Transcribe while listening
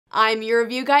I'm your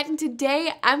review guide, and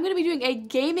today I'm going to be doing a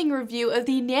gaming review of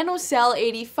the NanoCell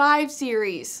 85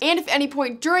 series. And if at any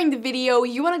point during the video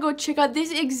you want to go check out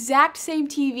this exact same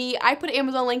TV, I put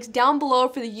Amazon links down below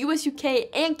for the US, UK,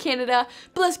 and Canada,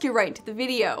 but let's get right into the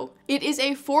video. It is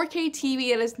a 4K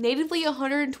TV that is natively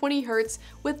 120Hz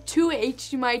with two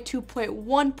HDMI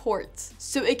 2.1 ports.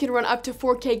 So it can run up to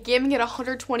 4K gaming at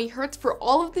 120Hz for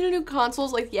all of the new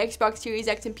consoles like the Xbox Series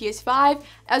X and PS5,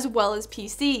 as well as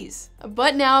PCs.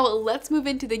 But now let's move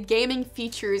into the gaming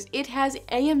features. It has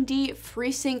AMD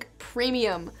FreeSync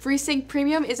Premium. FreeSync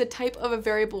Premium is a type of a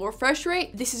variable refresh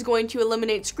rate. This is going to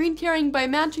eliminate screen tearing by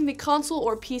matching the console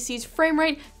or PC's frame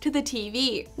rate to the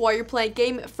TV. While you're playing a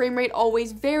game, frame rate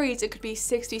always varies. It could be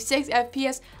 66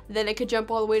 FPS, then it could jump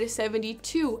all the way to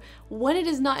 72. When it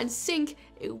is not in sync,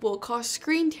 it will cause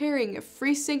screen tearing.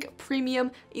 FreeSync Premium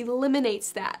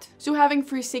eliminates that. So having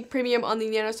FreeSync Premium on the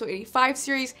NanoCell 85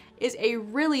 series is a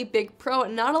really big pro.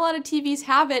 Not a lot of TVs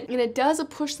have it, and it does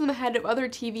push them ahead of other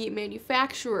TV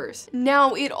manufacturers.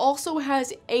 Now, it also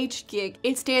has HGIG.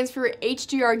 It stands for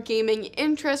HDR Gaming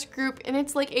Interest Group, and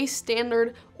it's like a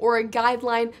standard or a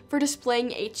guideline for displaying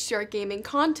HDR gaming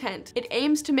content. It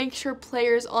aims to make sure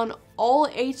players on all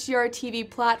HDR TV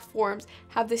platforms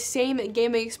have the same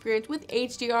gaming experience with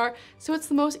HDR, so it's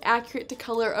the most accurate to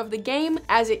color of the game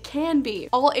as it can be.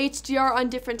 All HDR on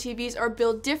different TVs are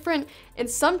built different, and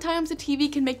sometimes the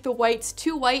TV can make the whites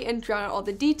too white and drown out all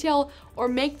the detail, or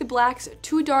make the blacks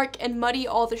too dark and muddy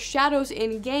all the shadows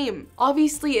in game.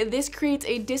 Obviously, this creates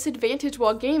a disadvantage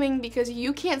while gaming because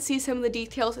you can't see some of the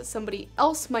details that somebody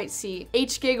else might see.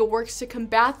 HGIG works to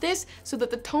combat this so that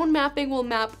the tone mapping will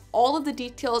map all of the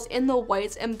details in the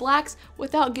whites and blacks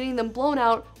without getting them blown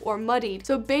out or muddied.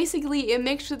 So basically, it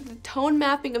makes sure that the tone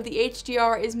mapping of the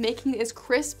HDR is making as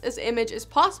crisp as image as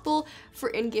possible for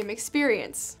in-game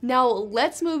experience. Now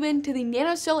let's move into the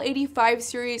NanoCell 85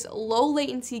 series low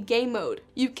latency game mode.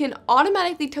 You can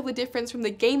automatically tell the difference from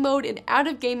the game mode and out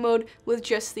of game mode with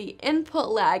just the input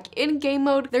lag. In game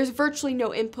mode, there's virtually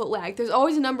no input lag. There's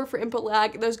always a number for input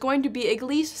lag. There's going to be at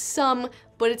least some,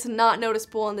 but it's not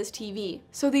noticeable on this TV.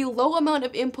 So the low amount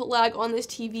of input lag on this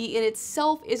TV in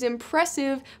itself is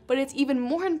impressive, but it's even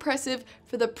more impressive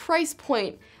for the price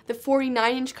point. The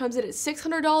 49-inch comes in at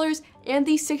 $600, and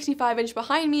the 65-inch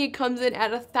behind me comes in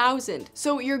at $1,000.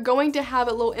 So you're going to have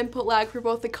a low input lag for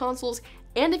both the consoles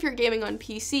and if you're gaming on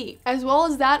PC. As well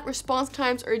as that, response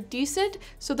times are decent,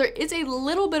 so there is a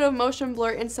little bit of motion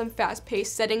blur in some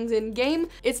fast-paced settings in game.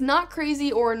 It's not crazy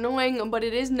or annoying, but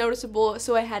it is noticeable,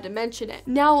 so I had to mention it.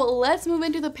 Now let's move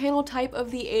into the panel type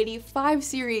of the 85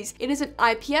 series. It is an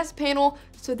IPS panel,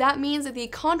 so that means that the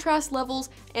contrast levels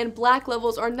and black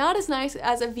levels are not as nice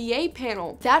as a VA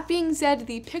panel. That being said,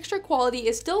 the picture quality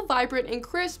is still vibrant and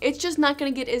crisp. It's just not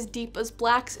going to get as deep as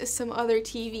blacks as some other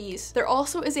TVs. There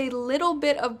also is a little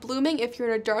bit of blooming if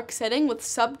you're in a dark setting with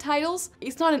subtitles.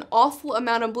 It's not an awful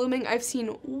amount of blooming. I've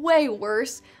seen way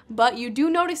worse, but you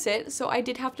do notice it, so I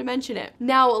did have to mention it.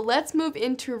 Now let's move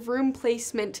into room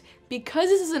placement. Because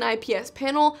this is an IPS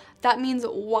panel, that means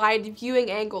wide viewing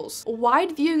angles.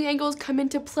 Wide viewing angles come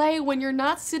into play when you're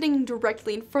not sitting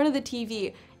directly in front of the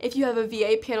TV. If you have a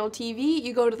VA panel TV,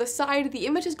 you go to the side, the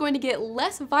image is going to get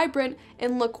less vibrant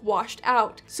and look washed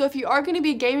out. So if you are going to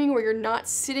be gaming where you're not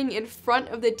sitting in front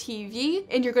of the TV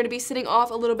and you're going to be sitting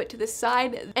off a little bit to the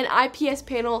side, an IPS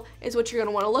panel is what you're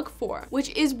going to want to look for,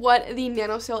 which is what the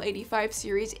NanoCell 85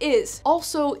 series is.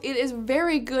 Also, it is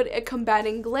very good at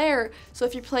combating glare. So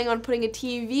if you're planning on putting a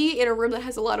TV in a room that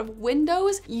has a lot of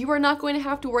windows, you are not going to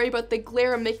have to worry about the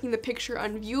glare making the picture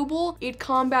unviewable. It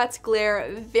combats glare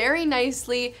very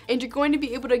nicely, and you're going to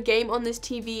be able to game on this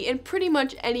TV in pretty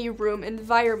much any room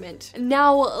environment.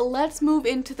 Now let's move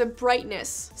into the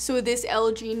brightness. So this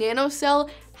LG NanoCell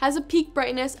has a peak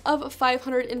brightness of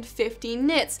 550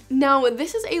 nits. Now,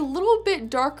 this is a little bit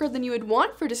darker than you would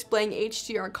want for displaying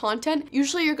HDR content.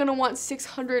 Usually you're gonna want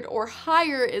 600 or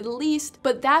higher at least,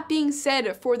 but that being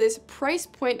said, for this price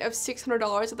point of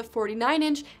 $600 at the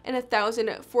 49-inch and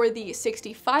 $1,000 for the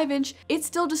 65-inch, it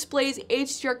still displays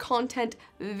HDR content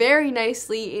very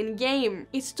nicely in game.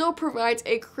 It still provides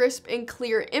a crisp and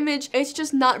clear image. It's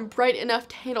just not bright enough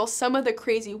to handle some of the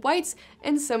crazy whites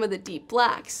and some of the deep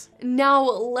blacks. Now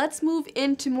let's move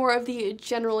into more of the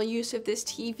general use of this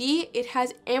TV. It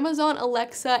has Amazon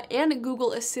Alexa and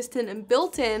Google Assistant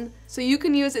built in, so you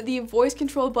can use the voice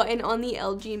control button on the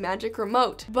LG Magic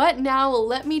Remote. But now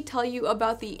let me tell you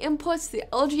about the inputs the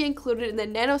LG included in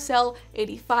the NanoCell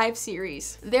 85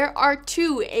 series. There are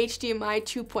two HDMI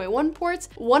 2.1 ports,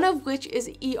 one of which is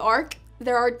eARC,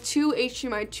 There are 2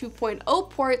 HDMI 2.0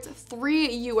 ports,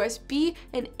 3 USB,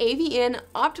 an AV-in,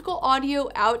 optical audio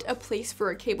out, a place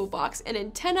for a cable box, an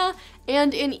antenna,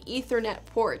 and an Ethernet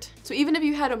port. So even if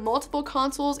you had multiple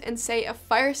consoles and say a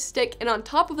Fire Stick and on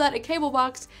top of that a cable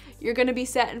box, you're gonna be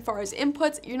set as far as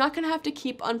inputs. You're not gonna have to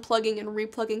keep unplugging and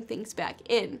replugging things back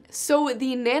in. So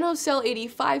the NanoCell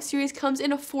 85 series comes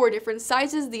in 4 different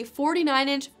sizes, the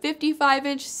 49-inch,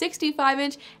 55-inch,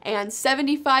 65-inch, and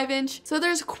 75-inch. So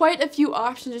there's quite a few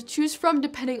options to choose from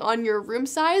depending on your room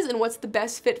size and what's the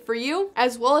best fit for you.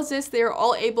 As well as this, they are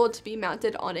all able to be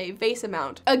mounted on a VESA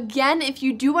mount. Again, if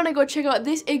you do wanna go check out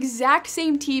this exact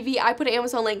same TV, I put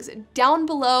Amazon links down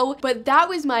below, but that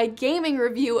was my gaming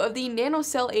review of the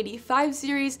NanoCell 85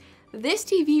 series. This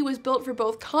TV was built for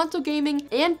both console gaming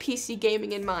and PC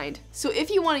gaming in mind. So if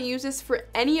you want to use this for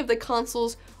any of the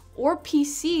consoles or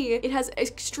PC, it has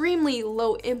extremely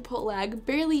low input lag,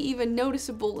 barely even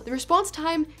noticeable. The response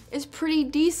time is pretty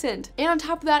decent. And on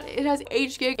top of that, it has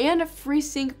HGig and a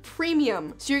FreeSync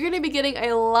Premium. So you're gonna be getting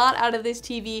a lot out of this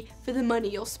TV for the money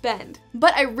you'll spend.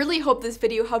 But I really hope this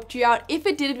video helped you out. If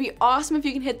it did, it'd be awesome if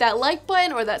you can hit that like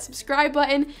button or that subscribe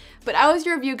button. But I was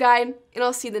your review guide, and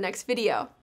I'll see you in the next video.